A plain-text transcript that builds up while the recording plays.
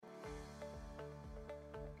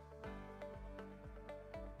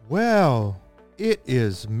Well, it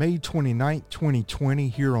is May 29th, 2020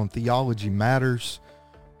 here on Theology Matters,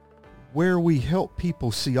 where we help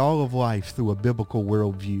people see all of life through a biblical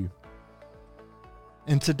worldview.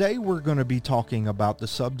 And today we're going to be talking about the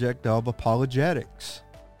subject of apologetics.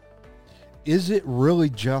 Is it really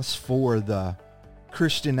just for the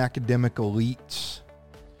Christian academic elites?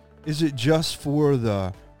 Is it just for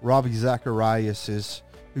the Ravi Zachariases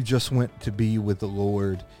who just went to be with the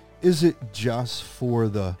Lord? Is it just for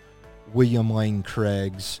the William Lane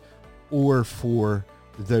Craigs, or for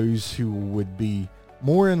those who would be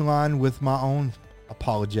more in line with my own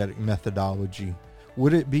apologetic methodology?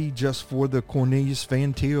 Would it be just for the Cornelius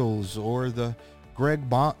Van Til's, or the Greg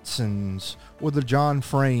Bonsons, or the John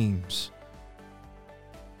Frames?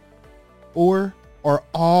 Or are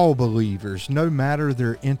all believers, no matter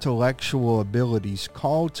their intellectual abilities,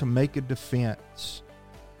 called to make a defense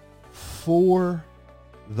for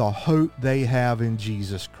the hope they have in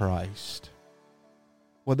Jesus Christ?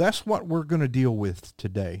 Well, that's what we're going to deal with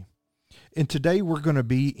today. And today we're going to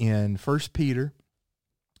be in 1 Peter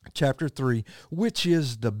chapter 3, which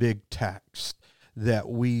is the big text that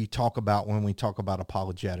we talk about when we talk about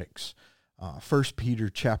apologetics. 1 Peter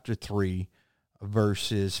chapter 3,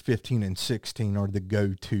 verses 15 and 16 are the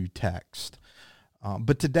go-to text.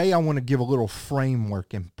 But today I want to give a little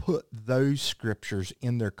framework and put those scriptures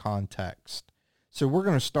in their context. So we're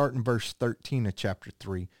going to start in verse 13 of chapter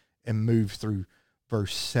 3 and move through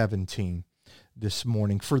verse 17 this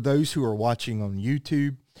morning. For those who are watching on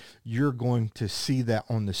YouTube, you're going to see that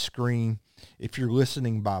on the screen. If you're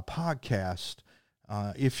listening by podcast,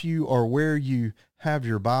 if you are where you have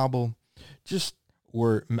your Bible,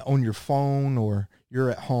 or on your phone, or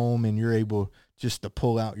you're at home and you're able just to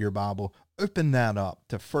pull out your Bible, open that up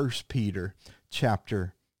to 1 Peter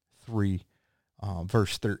chapter 3.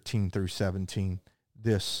 Verse 13 through 17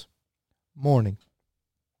 this morning.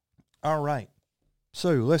 All right.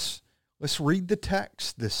 So let's read the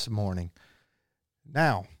text this morning.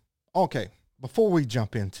 Now, okay, before we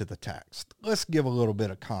jump into the text, let's give a little bit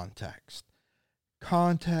of context.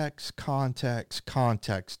 Context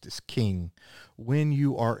is king when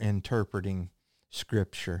you are interpreting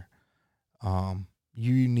Scripture.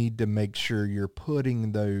 You need to make sure you're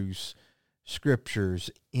putting those scriptures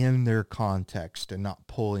in their context and not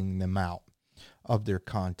pulling them out of their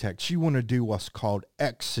context. You want to do what's called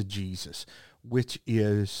exegesis, which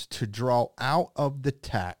is to draw out of the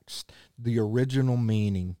text the original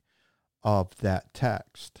meaning of that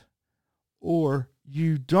text. Or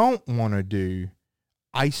you don't want to do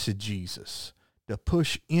eisegesis, to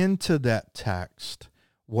push into that text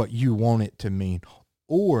what you want it to mean,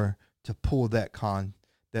 or to pull that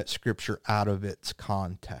scripture out of its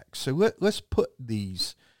context. So let's put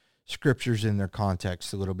these scriptures in their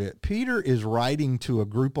context a little bit. Peter is writing to a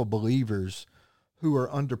group of believers who are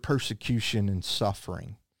under persecution and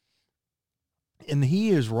suffering. And he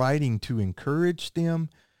is writing to encourage them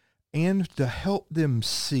and to help them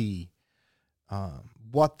see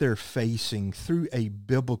what they're facing through a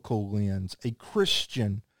biblical lens, a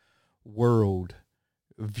Christian world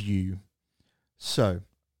view. So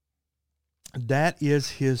that is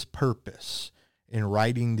his purpose in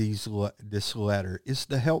writing this letter, is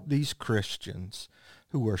to help these Christians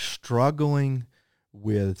who are struggling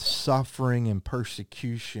with suffering and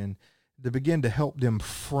persecution, to begin to help them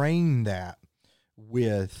frame that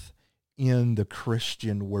within the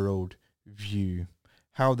Christian world view,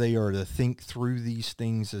 how they are to think through these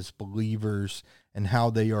things as believers and how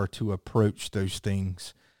they are to approach those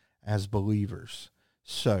things as believers.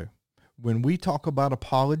 So when we talk about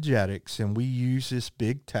apologetics and we use this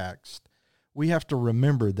big text, we have to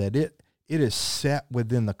remember that it is set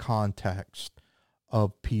within the context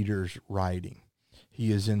of Peter's writing.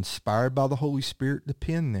 He is inspired by the Holy Spirit to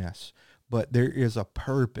pen this, but there is a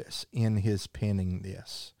purpose in his penning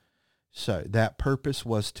this. So that purpose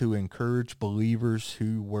was to encourage believers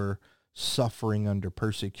who were suffering under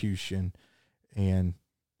persecution and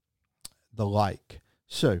the like.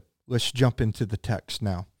 So let's jump into the text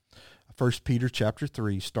now. 1 Peter chapter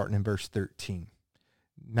 3, starting in verse 13.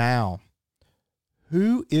 Now,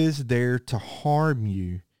 who is there to harm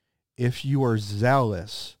you if you are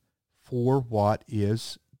zealous for what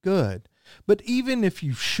is good? But even if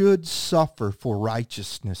you should suffer for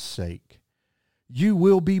righteousness' sake, you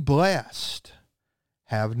will be blessed.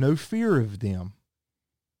 Have no fear of them,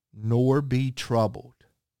 nor be troubled.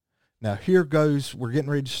 Now here goes, we're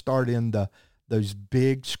getting ready to start in those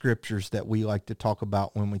big scriptures that we like to talk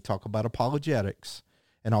about when we talk about apologetics,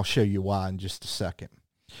 and I'll show you why in just a second.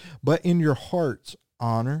 But in your hearts,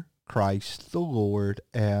 honor Christ the Lord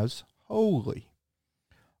as holy,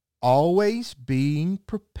 always being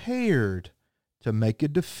prepared to make a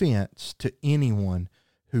defense to anyone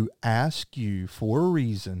who asks you for a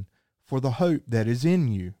reason for the hope that is in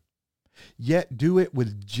you, yet do it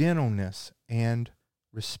with gentleness and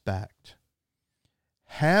respect,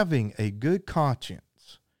 having a good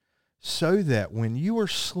conscience, so that when you are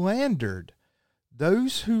slandered,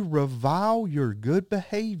 those who revile your good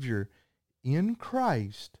behavior in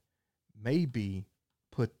Christ may be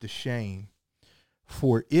put to shame.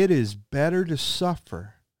 For it is better to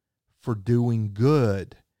suffer for doing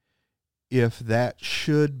good, if that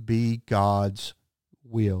should be God's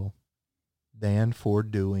will, than for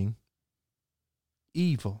doing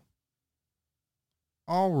evil.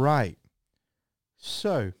 All right.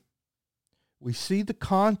 So, we see the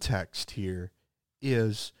context here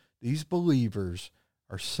is these believers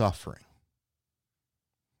are suffering.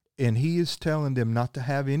 And he is telling them not to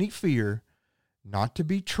have any fear, not to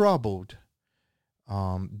be troubled,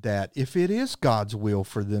 that if it is God's will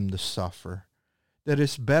for them to suffer, that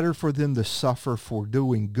it's better for them to suffer for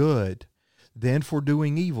doing good than for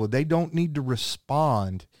doing evil. They don't need to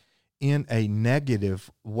respond in a negative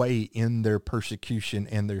way in their persecution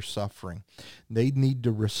and their suffering. They need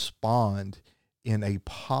to respond in a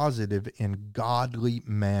positive and godly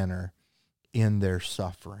manner in their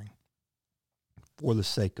suffering for the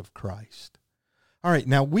sake of Christ. All right,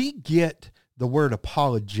 now we get the word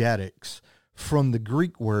apologetics from the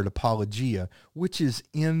Greek word apologia, which is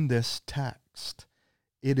in this text.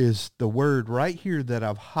 It is the word right here that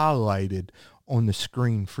I've highlighted on the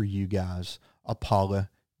screen for you guys, apologia.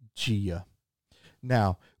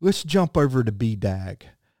 Now, let's jump over to BDAG,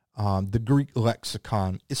 the Greek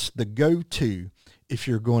lexicon. It's the go-to if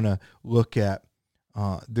you're going to look at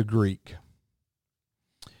the Greek.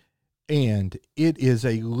 And it is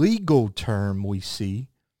a legal term we see,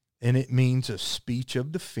 and it means a speech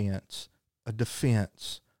of defense,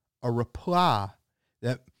 a reply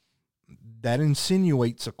that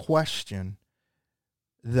insinuates a question,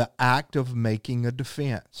 the act of making a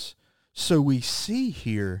defense. So we see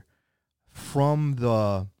here from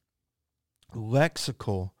the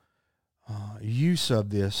lexical use of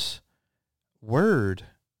this word,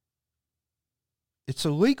 it's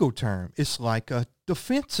a legal term. It's like a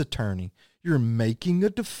defense attorney. You're making a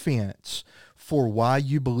defense for why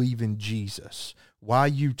you believe in Jesus, why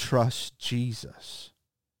you trust Jesus.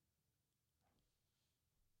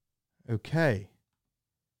 Okay.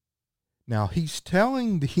 Now, he's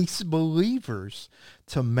telling these believers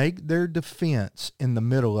to make their defense in the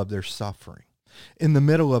middle of their suffering, in the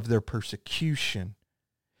middle of their persecution.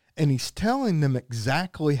 And he's telling them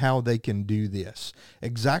exactly how they can do this,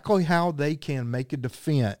 exactly how they can make a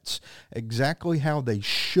defense, exactly how they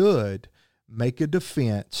should make a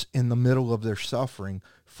defense in the middle of their suffering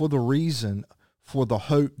for the reason, for the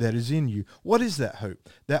hope that is in you. What is that hope?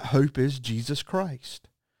 That hope is Jesus Christ.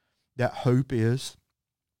 That hope is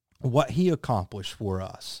what he accomplished for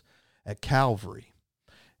us at Calvary.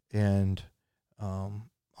 And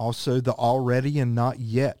also the already and not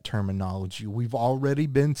yet terminology. We've already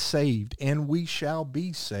been saved, and we shall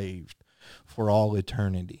be saved for all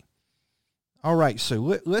eternity. All right,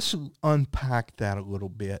 so let's unpack that a little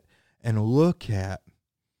bit and look at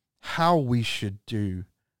how we should do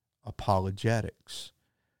apologetics.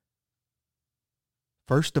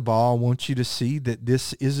 First of all, I want you to see that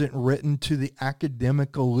this isn't written to the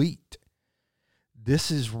academic elite. This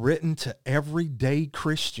is written to everyday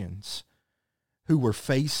Christians who were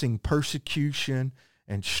facing persecution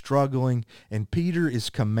and struggling, and Peter is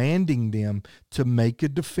commanding them to make a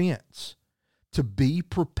defense, to be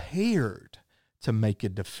prepared to make a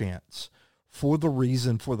defense for the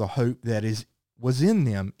reason, for the hope that was in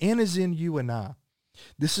them and is in you and I.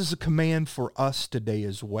 This is a command for us today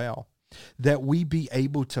as well, that we be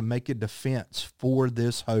able to make a defense for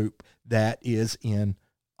this hope that is in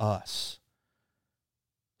us.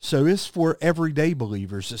 So it's for everyday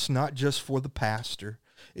believers. It's not just for the pastor.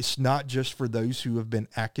 It's not just for those who have been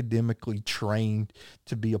academically trained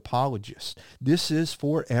to be apologists. This is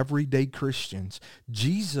for everyday Christians.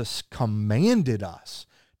 Jesus commanded us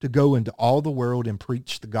to go into all the world and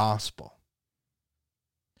preach the gospel.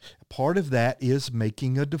 Part of that is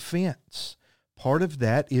making a defense. Part of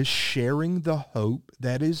that is sharing the hope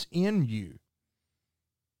that is in you.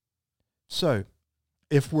 So,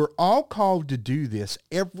 if we're all called to do this,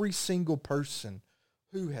 every single person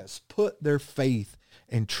who has put their faith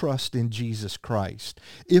and trust in Jesus Christ,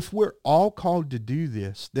 if we're all called to do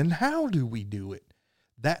this, then how do we do it?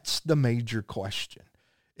 That's the major question.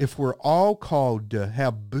 If we're all called to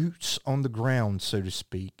have boots on the ground, so to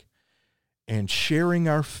speak, and sharing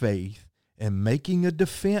our faith and making a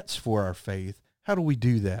defense for our faith, how do we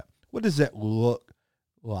do that? What does that look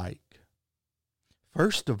like?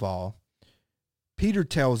 First of all, Peter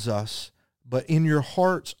tells us, but in your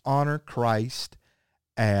hearts honor Christ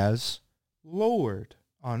as Lord.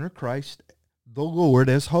 Honor Christ, the Lord,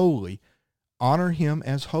 as holy. Honor him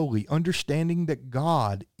as holy, understanding that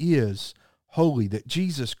God is holy, that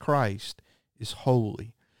Jesus Christ is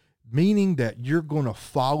holy, meaning that you're going to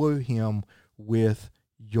follow him with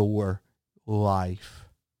your life.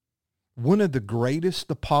 One of the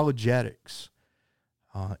greatest apologetics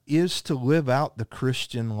is to live out the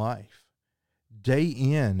Christian life, day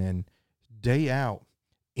in and day out,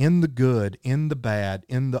 in the good, in the bad,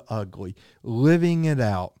 in the ugly, living it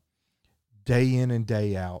out, day in and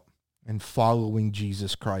day out, and following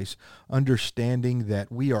Jesus Christ, understanding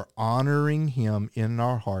that we are honoring him in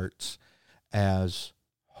our hearts as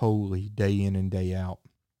holy, day in and day out.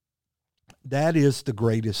 That is the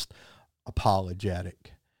greatest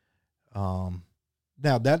apologetic. Now,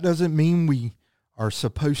 that doesn't mean we are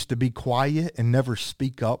supposed to be quiet and never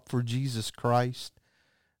speak up for Jesus Christ.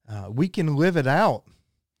 We can live it out,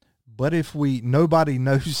 but if nobody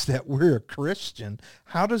knows that we're a Christian,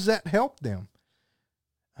 how does that help them?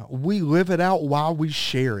 We live it out while we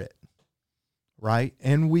share it, right?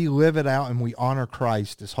 And we live it out and we honor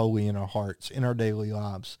Christ as holy in our hearts, in our daily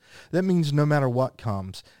lives. That means no matter what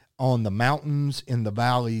comes, on the mountains, in the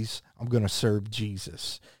valleys, I'm going to serve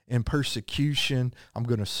Jesus. In persecution, I'm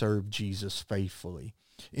going to serve Jesus faithfully.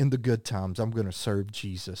 In the good times, I'm going to serve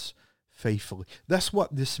Jesus faithfully. That's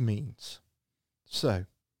what this means. So,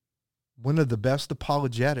 one of the best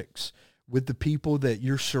apologetics with the people that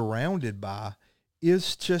you're surrounded by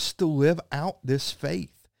is just to live out this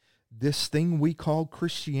faith, this thing we call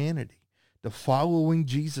Christianity, the following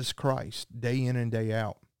Jesus Christ day in and day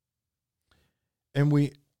out. And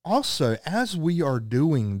we also, as we are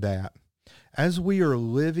doing that, as we are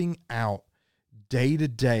living out day to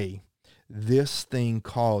day this thing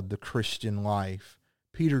called the Christian life,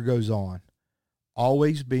 Peter goes on,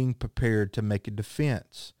 always being prepared to make a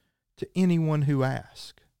defense to anyone who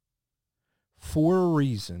asks, for a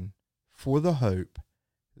reason, for the hope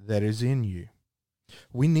that is in you.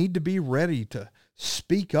 We need to be ready to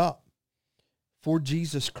speak up for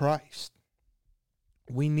Jesus Christ.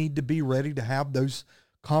 We need to be ready to have those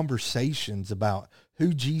conversations about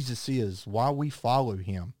who Jesus is, why we follow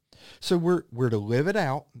him. So we're to live it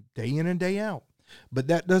out day in and day out. But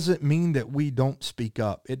that doesn't mean that we don't speak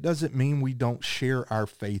up. It doesn't mean we don't share our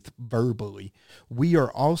faith verbally. We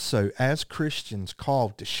are also, as Christians,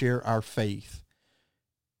 called to share our faith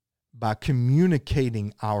by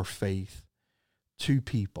communicating our faith to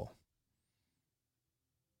people.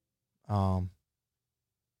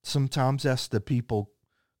 Sometimes that's the people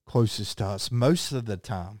closest to us. Most of the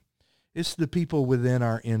time, it's the people within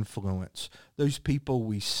our influence, those people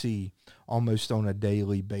we see almost on a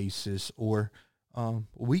daily basis or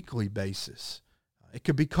weekly basis. It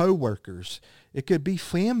could be coworkers. It could be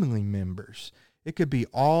family members. It could be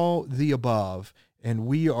all the above, and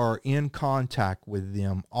we are in contact with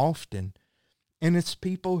them often. And it's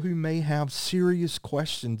people who may have serious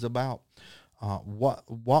questions about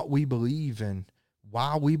what we believe and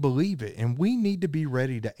why we believe it, and we need to be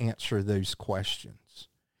ready to answer those questions.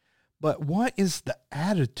 But what is the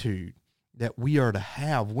attitude that we are to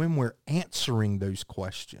have when we're answering those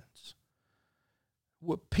questions?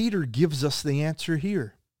 Well, Peter gives us the answer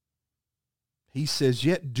here. He says,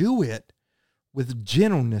 yet do it with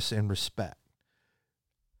gentleness and respect.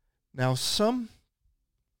 Now,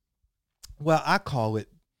 I call it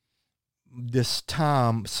this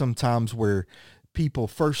time sometimes where people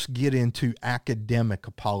first get into academic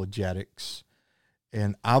apologetics.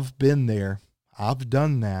 And I've been there. I've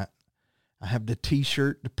done that. I have the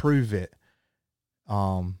t-shirt to prove it.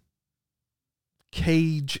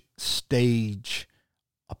 Cage stage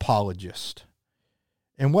apologist.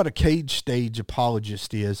 And what a cage stage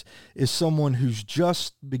apologist is someone who's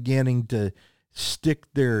just beginning to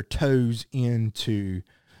stick their toes into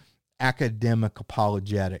academic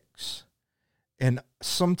apologetics. And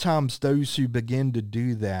sometimes those who begin to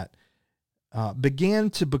do that begin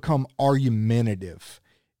to become argumentative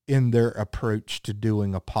in their approach to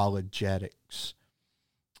doing apologetics.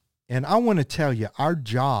 And I want to tell you, our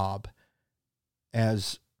job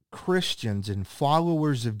as Christians and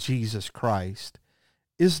followers of Jesus Christ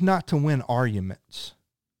is not to win arguments.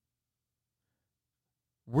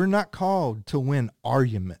 We're not called to win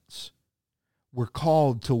arguments. We're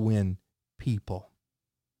called to win people.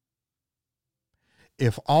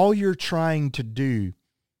 If all you're trying to do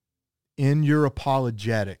in your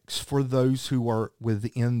apologetics for those who are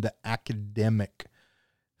within the academic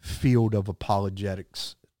field of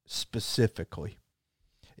apologetics specifically,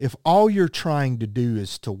 if all you're trying to do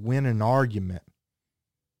is to win an argument,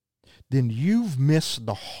 then you've missed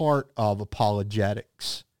the heart of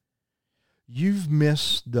apologetics. You've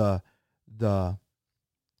missed the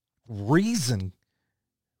reason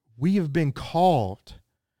we have been called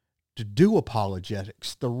to do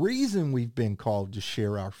apologetics, the reason we've been called to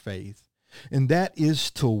share our faith, and that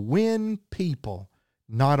is to win people,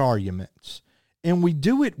 not arguments. And we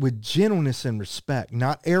do it with gentleness and respect,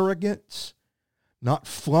 not arrogance, not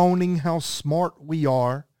flaunting how smart we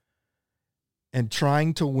are and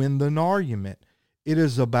trying to win an argument. It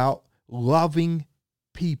is about loving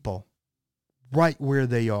people right where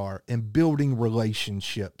they are and building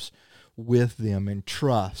relationships with them and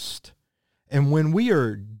trust. And when we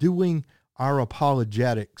are doing our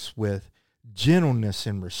apologetics with gentleness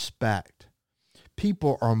and respect,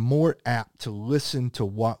 people are more apt to listen to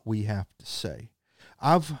what we have to say.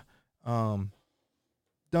 I've done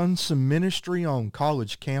some ministry on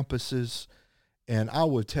college campuses, and I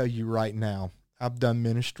will tell you right now, I've done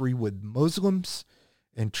ministry with Muslims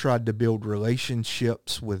and tried to build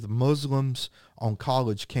relationships with Muslims on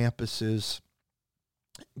college campuses,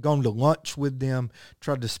 gone to lunch with them,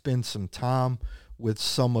 tried to spend some time with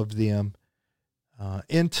some of them.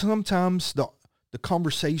 And sometimes the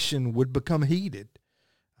conversation would become heated,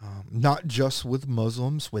 not just with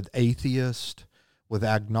Muslims, with atheists, with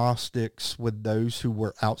agnostics, with those who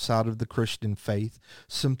were outside of the Christian faith.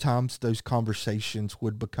 Sometimes those conversations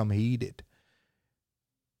would become heated.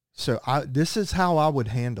 So this is how I would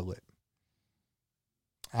handle it.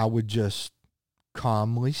 I would just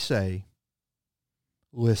calmly say,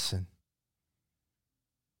 listen,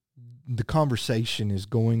 the conversation is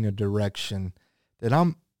going a direction that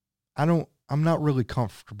I'm not really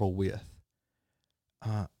comfortable with.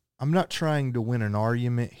 I'm not trying to win an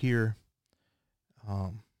argument here.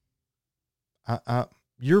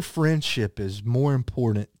 Your friendship is more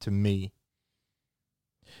important to me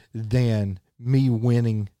than me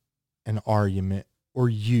winning an argument or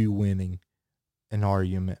you winning an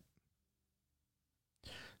argument.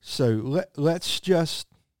 So let's just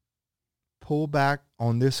pull back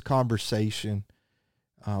on this conversation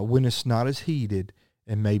when it's not as heated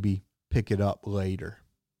and maybe pick it up later.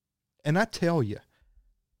 And I tell you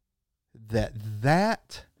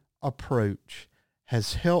that approach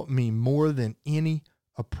has helped me more than any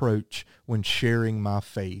approach when sharing my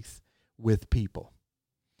faith with people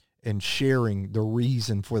and sharing the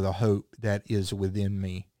reason for the hope that is within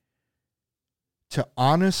me. To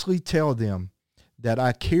honestly tell them that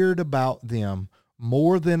I cared about them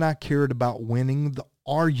more than I cared about winning the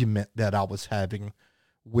argument that I was having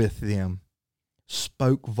with them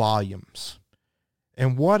spoke volumes.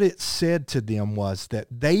 And what it said to them was that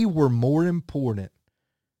they were more important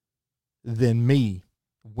than me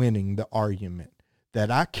winning the argument,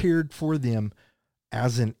 that I cared for them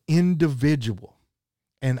as an individual.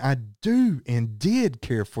 And I do and did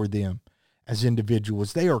care for them as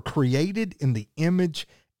individuals. They are created in the image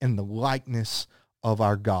and the likeness of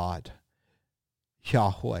our God,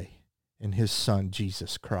 Yahweh, and his Son,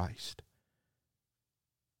 Jesus Christ.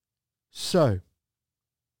 So,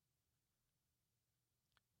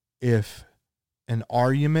 if an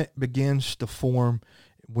argument begins to form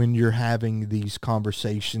when you're having these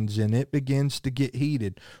conversations and it begins to get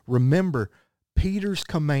heated, remember Peter's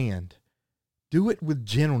command. Do it with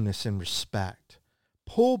gentleness and respect.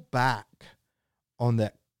 Pull back on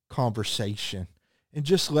that conversation and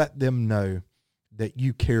just let them know that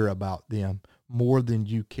you care about them more than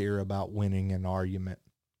you care about winning an argument.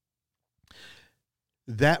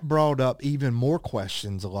 That brought up even more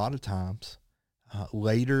questions a lot of times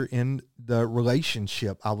later in the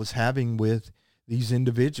relationship I was having with these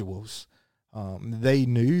individuals. They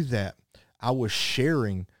knew that I was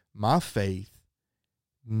sharing my faith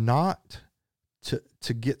not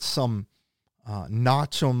to get some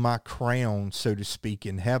notch on my crown, so to speak,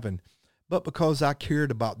 in heaven, but because I cared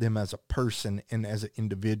about them as a person and as an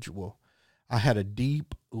individual. I had a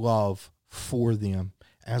deep love for them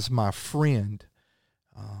as my friend,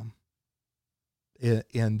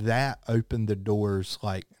 and that opened the doors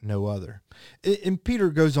like no other. And Peter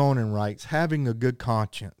goes on and writes, having a good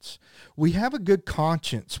conscience. We have a good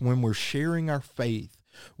conscience when we're sharing our faith,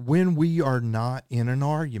 when we are not in an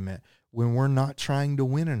argument, when we're not trying to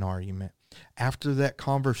win an argument. After that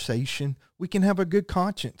conversation, we can have a good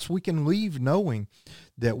conscience. We can leave knowing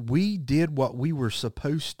that we did what we were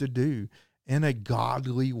supposed to do in a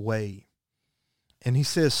godly way. And he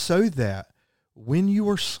says, so that when you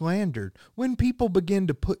are slandered, when people begin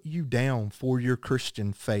to put you down for your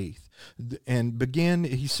Christian faith, and begin,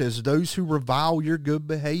 he says, those who revile your good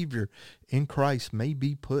behavior in Christ may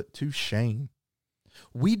be put to shame.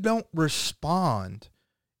 We don't respond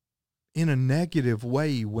in a negative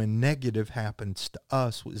way when negative happens to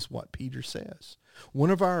us, is what Peter says. One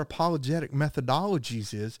of our apologetic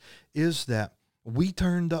methodologies is that we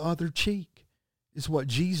turn the other cheek, is what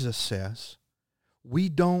Jesus says. We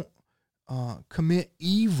don't commit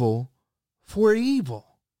evil for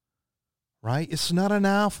evil, right? It's not an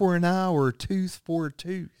eye for an eye or a tooth for a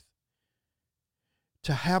tooth.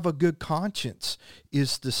 To have a good conscience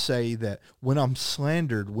is to say that when I'm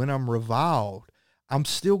slandered, when I'm reviled, I'm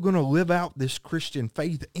still going to live out this Christian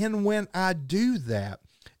faith. And when I do that,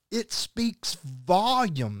 it speaks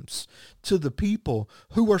volumes to the people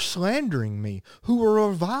who are slandering me, who are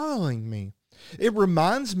reviling me. It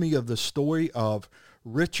reminds me of the story of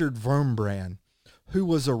Richard Wurmbrand, who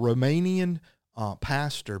was a Romanian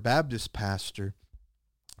pastor, Baptist pastor,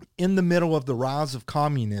 in the middle of the rise of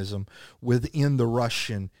communism within the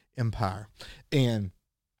Russian Empire. And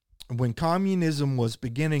when communism was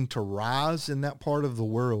beginning to rise in that part of the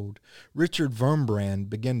world, Richard Wurmbrand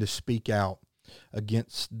began to speak out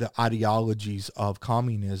against the ideologies of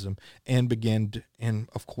communism and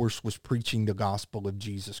of course was preaching the gospel of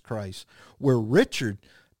Jesus Christ, where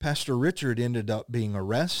Pastor Richard ended up being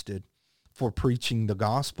arrested for preaching the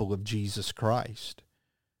gospel of Jesus Christ.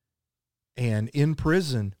 And in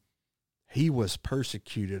prison, he was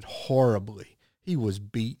persecuted horribly. He was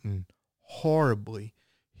beaten horribly.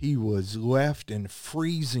 He was left in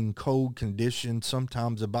freezing cold conditions,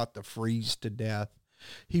 sometimes about to freeze to death.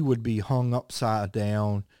 He would be hung upside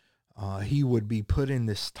down. He would be put in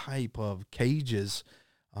this type of cages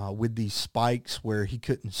with these spikes where he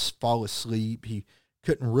couldn't fall asleep. He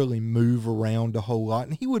couldn't really move around a whole lot.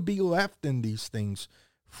 And he would be left in these things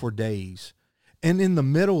for days. And in the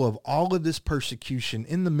middle of all of this persecution,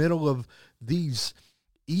 in the middle of these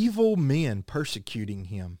evil men persecuting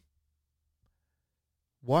him,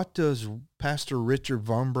 what does Pastor Richard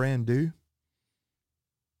Wurmbrand do?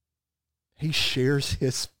 He shares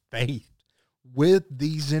his faith with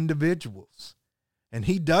these individuals. And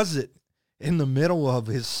he does it in the middle of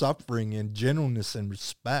his suffering in gentleness and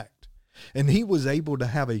respect. And he was able to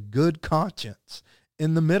have a good conscience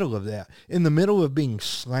in the middle of that, in the middle of being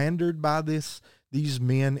slandered by these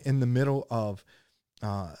men, in the middle of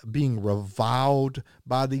being reviled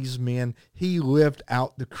by these men. He lived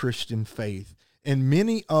out the Christian faith. And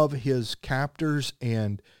many of his captors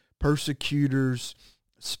and persecutors,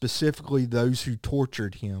 specifically those who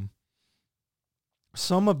tortured him,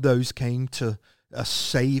 some of those came to a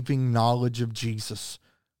saving knowledge of Jesus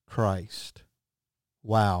Christ.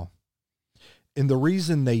 Wow. And the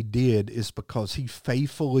reason they did is because he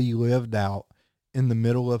faithfully lived out in the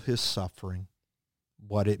middle of his suffering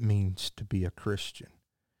what it means to be a Christian.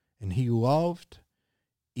 And he loved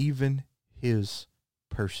even his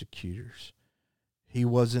persecutors. He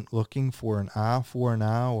wasn't looking for an eye for an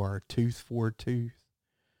eye or a tooth for a tooth.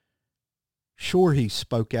 Sure, he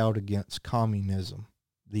spoke out against communism,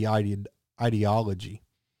 the ideology,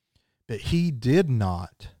 but he did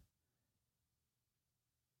not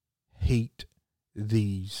hate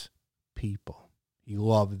these people. He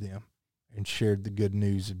loved them and shared the good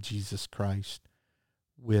news of Jesus Christ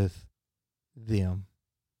with them.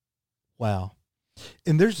 Wow.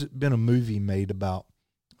 And there's been a movie made about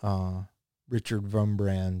Richard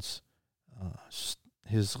Wurmbrand's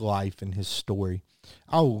his life and his story.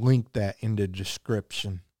 I'll link that in the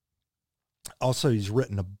description. Also,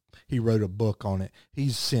 he wrote a book on it.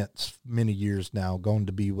 He's since many years now gone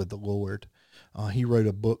to be with the Lord. He wrote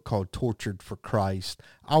a book called Tortured for Christ.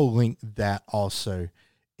 I'll link that also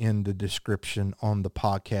in the description on the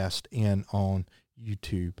podcast and on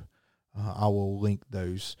YouTube. I will link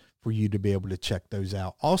those for you to be able to check those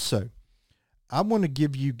out. Also, I want to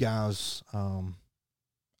give you guys a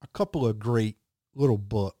couple of great little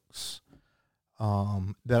books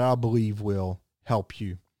that I believe will help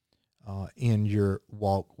you in your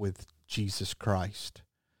walk with Jesus Christ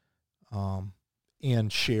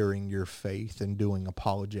and sharing your faith and doing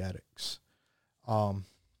apologetics.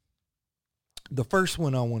 The first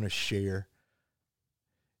one I want to share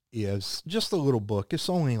is just a little book. It's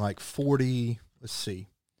only like 45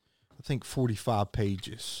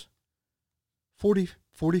 pages.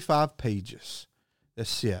 45 pages.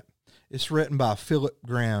 That's it. It's written by Philip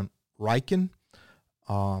Graham Ryken.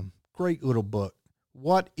 Great little book.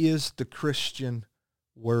 What is the Christian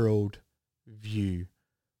world view?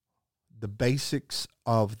 The basics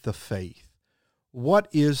of the faith. What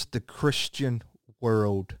is the Christian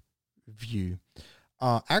world view?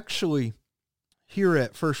 Actually, here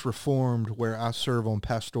at First Reformed, where I serve on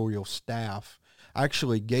pastoral staff, I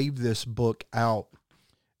actually gave this book out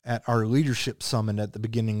at our leadership summit at the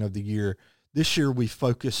beginning of the year. This year, we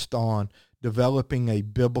focused on developing a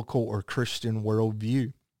biblical or Christian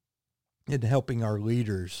worldview. in helping our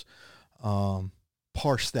leaders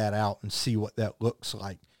parse that out and see what that looks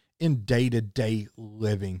like in day-to-day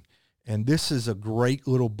living. And this is a great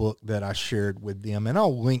little book that I shared with them, and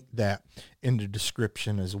I'll link that in the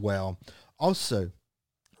description as well. Also,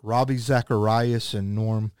 Ravi Zacharias and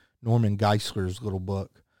Norman Geisler's little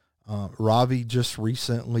book. Ravi just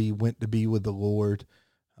recently went to be with the Lord,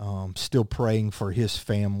 still praying for his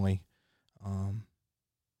family.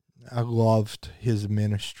 I loved his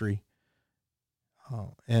ministry.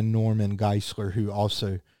 And Norman Geisler, who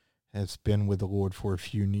also has been with the Lord for a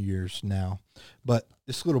few years now. But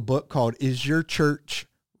this little book called Is Your Church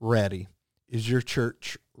Ready? Is Your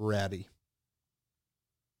Church Ready?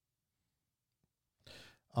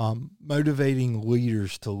 Motivating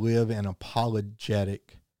leaders to live an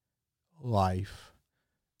apologetic life.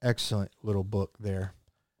 Excellent little book there.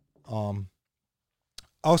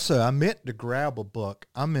 Also, I meant to grab a book.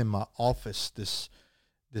 I'm in my office this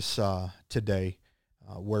today,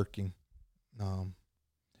 working,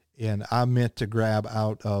 and I meant to grab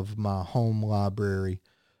out of my home library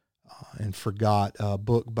and forgot a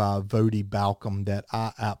book by Vodi Balcom that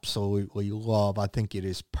I absolutely love. I think it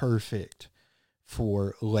is perfect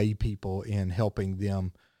for lay people in helping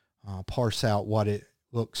them parse out what it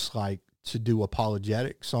looks like to do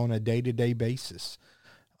apologetics on a day-to-day basis.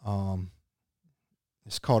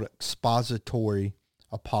 It's called Expository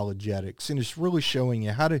Apologetics, and it's really showing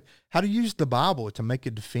you how to use the Bible to make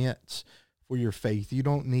a defense for your faith. You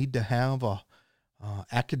don't need to have a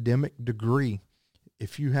academic degree.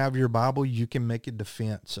 If you have your Bible, you can make a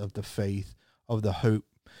defense of the faith, of the hope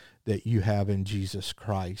that you have in Jesus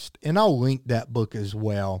Christ. And I'll link that book as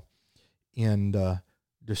well in the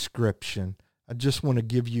description. I just want to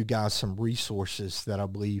give you guys some resources that I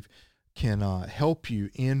believe can help you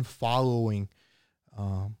in following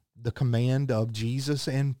the command of Jesus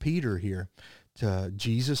and Peter here.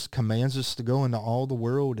 Jesus commands us to go into all the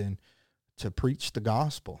world and to preach the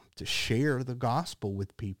gospel, to share the gospel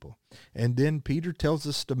with people. And then Peter tells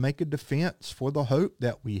us to make a defense for the hope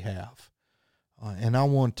that we have. And I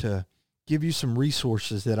want to give you some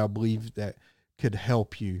resources that I believe that could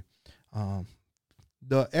help you.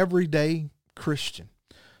 The everyday Christian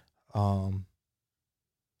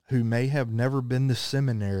who may have never been to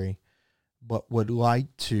seminary but would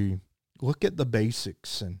like to look at the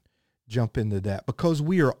basics and jump into that, because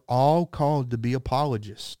we are all called to be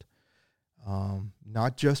apologists,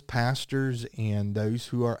 not just pastors and those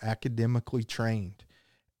who are academically trained.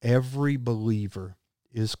 Every believer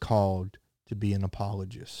is called to be an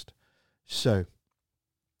apologist. So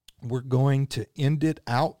we're going to end it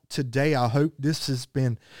out today. I hope this has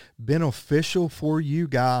been beneficial for you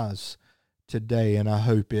guys today, and I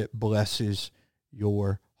hope it blesses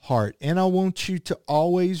your heart. And I want you to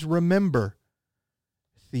always remember,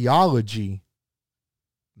 theology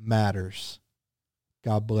matters.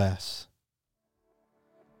 God bless.